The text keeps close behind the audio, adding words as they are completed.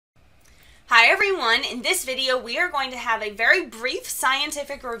everyone, in this video we are going to have a very brief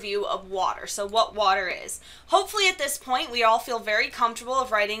scientific review of water, so what water is. Hopefully at this point we all feel very comfortable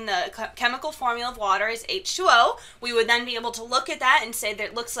of writing the chemical formula of water as H2O. We would then be able to look at that and say that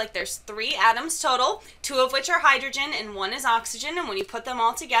it looks like there's 3 atoms total, 2 of which are hydrogen and 1 is oxygen, and when you put them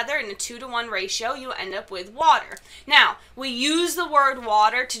all together in a 2-to-1 ratio you end up with water. Now, we use the word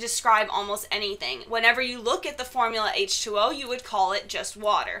water to describe almost anything. Whenever you look at the formula H2O, you would call it just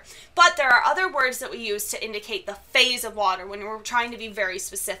water. But there are other words that we use to indicate the phase of water when we're trying to be very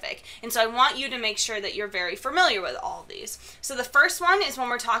specific. And so I want you to make sure that you're very familiar with all of these. So the first one is when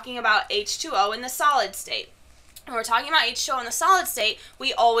we're talking about H2O in the solid state. When we're talking about H2O in the solid state,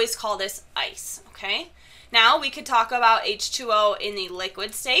 we always call this ice, okay? Now, we could talk about H2O in the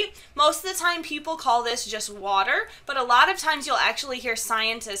liquid state. Most of the time, people call this just water, but a lot of times you'll actually hear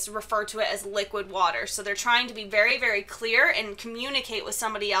scientists refer to it as liquid water. So they're trying to be very, very clear and communicate with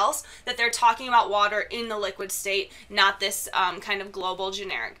somebody else that they're talking about water in the liquid state, not this kind of global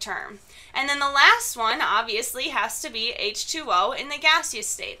generic term. And then the last one, obviously, has to be H2O in the gaseous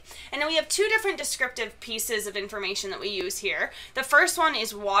state. And then we have 2 different descriptive pieces of information that we use here. The first one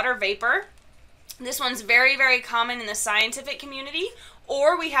is water vapor. This one's very, very common in the scientific community,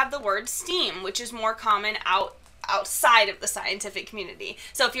 or we have the word steam, which is more common outside of the scientific community.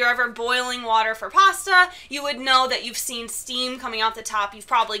 So if you're ever boiling water for pasta, you would know that you've seen steam coming out the top. You've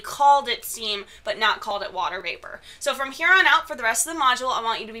probably called it steam, but not called it water vapor. So from here on out, for the rest of the module, I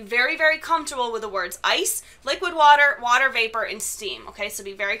want you to be very, very comfortable with the words ice, liquid water, water vapor, and steam. Okay, so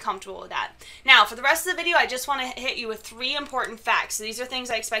be very comfortable with that. Now, for the rest of the video, I just want to hit you with 3 important facts. So these are things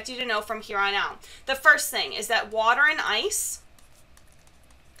I expect you to know from here on out. The first thing is that water and ice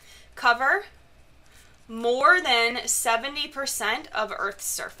cover more than 70% of Earth's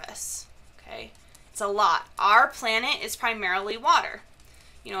surface. Okay, it's a lot. Our planet is primarily water.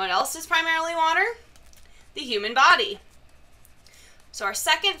 You know what else is primarily water? The human body. So our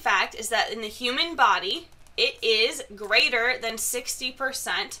second fact is that in the human body, it is greater than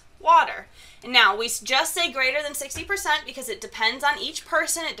 60% water. And now, we just say greater than 60% because it depends on each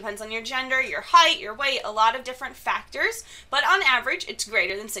person, it depends on your gender, your height, your weight, a lot of different factors, but on average, it's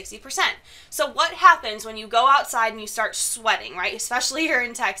greater than 60%. So what happens when you go outside and you start sweating, right? Especially here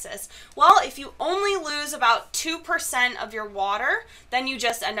in Texas. Well, if you only lose about 2% of your water, then you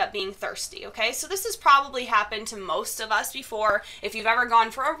just end up being thirsty, okay? So this has probably happened to most of us before. If you've ever gone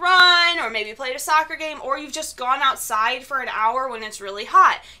for a run, or maybe played a soccer game, or you've just gone outside for an hour when it's really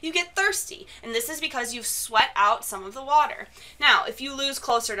hot, you get thirsty. And this is because you've sweat out some of the water. Now, if you lose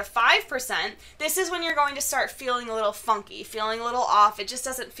closer to 5%, this is when you're going to start feeling a little funky, feeling a little off. It just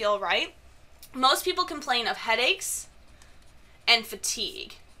doesn't feel right. Most people complain of headaches and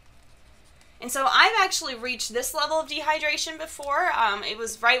fatigue. And so I've actually reached this level of dehydration before. It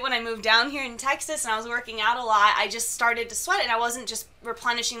was right when I moved down here in Texas and I was working out a lot. I just started to sweat and I wasn't just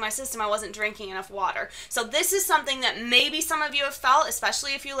replenishing my system. I wasn't drinking enough water. So this is something that maybe some of you have felt,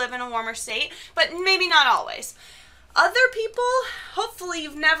 especially if you live in a warmer state, but maybe not always. Other people, hopefully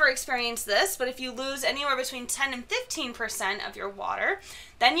you've never experienced this, but if you lose anywhere between 10 and 15% of your water,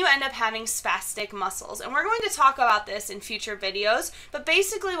 then you end up having spastic muscles. And we're going to talk about this in future videos, but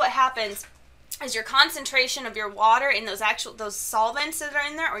basically what happens is your concentration of your water in those solvents that are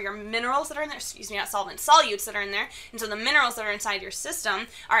in there, or your minerals that are in there, excuse me, not solvents, solutes that are in there, and so the minerals that are inside your system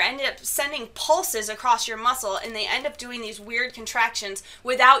ended up sending pulses across your muscle, and they end up doing these weird contractions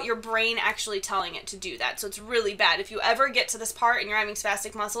without your brain actually telling it to do that. So it's really bad. If you ever get to this part and you're having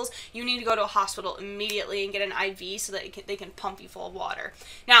spastic muscles, you need to go to a hospital immediately and get an IV so that they can pump you full of water.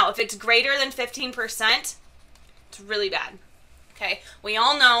 Now, if it's greater than 15%, it's really bad. Okay, we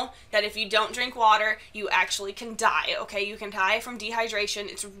all know that if you don't drink water, you actually can die, okay? You can die from dehydration.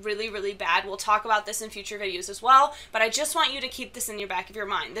 It's really, really bad. We'll talk about this in future videos as well, but I just want you to keep this in your back of your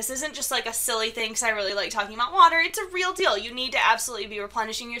mind. This isn't just like a silly thing because I really like talking about water. It's a real deal. You need to absolutely be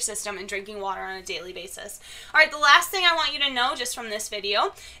replenishing your system and drinking water on a daily basis. All right, the last thing I want you to know just from this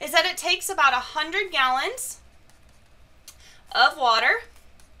video is that it takes about 100 gallons of water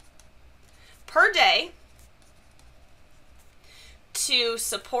per day to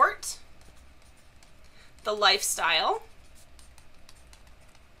support the lifestyle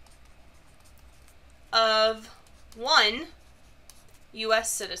of 1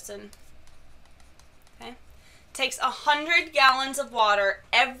 U.S. citizen. Okay? takes 100 gallons of water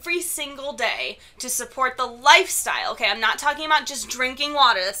every single day to support the lifestyle. Okay, I'm not talking about just drinking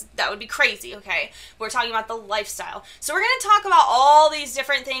water. That would be crazy, okay? We're talking about the lifestyle. So we're going to talk about all these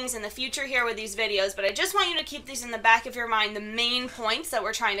different things in the future here with these videos, but I just want you to keep these in the back of your mind, the main points that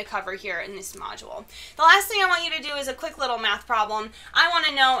we're trying to cover here in this module. The last thing I want you to do is a quick little math problem. I want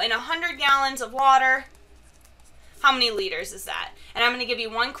to know in 100 gallons of water, how many liters is that? And I'm going to give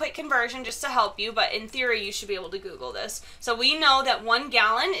you one quick conversion just to help you, but in theory you should be able to Google this. So we know that 1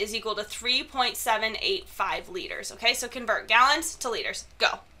 gallon is equal to 3.785 liters. Okay, so convert gallons to liters. Go.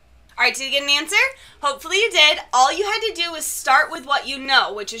 All right, did you get an answer? Hopefully you did. All you had to do was start with what you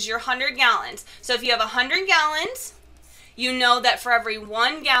know, which is your 100 gallons. So if you have 100 gallons, you know that for every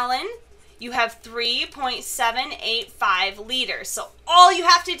 1 gallon, you have 3.785 liters. So all you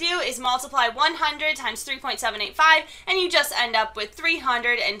have to do is multiply 100 times 3.785, and you just end up with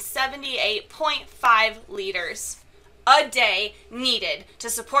 378.5 liters a day needed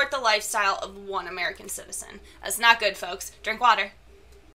to support the lifestyle of one American citizen. That's not good, folks. Drink water.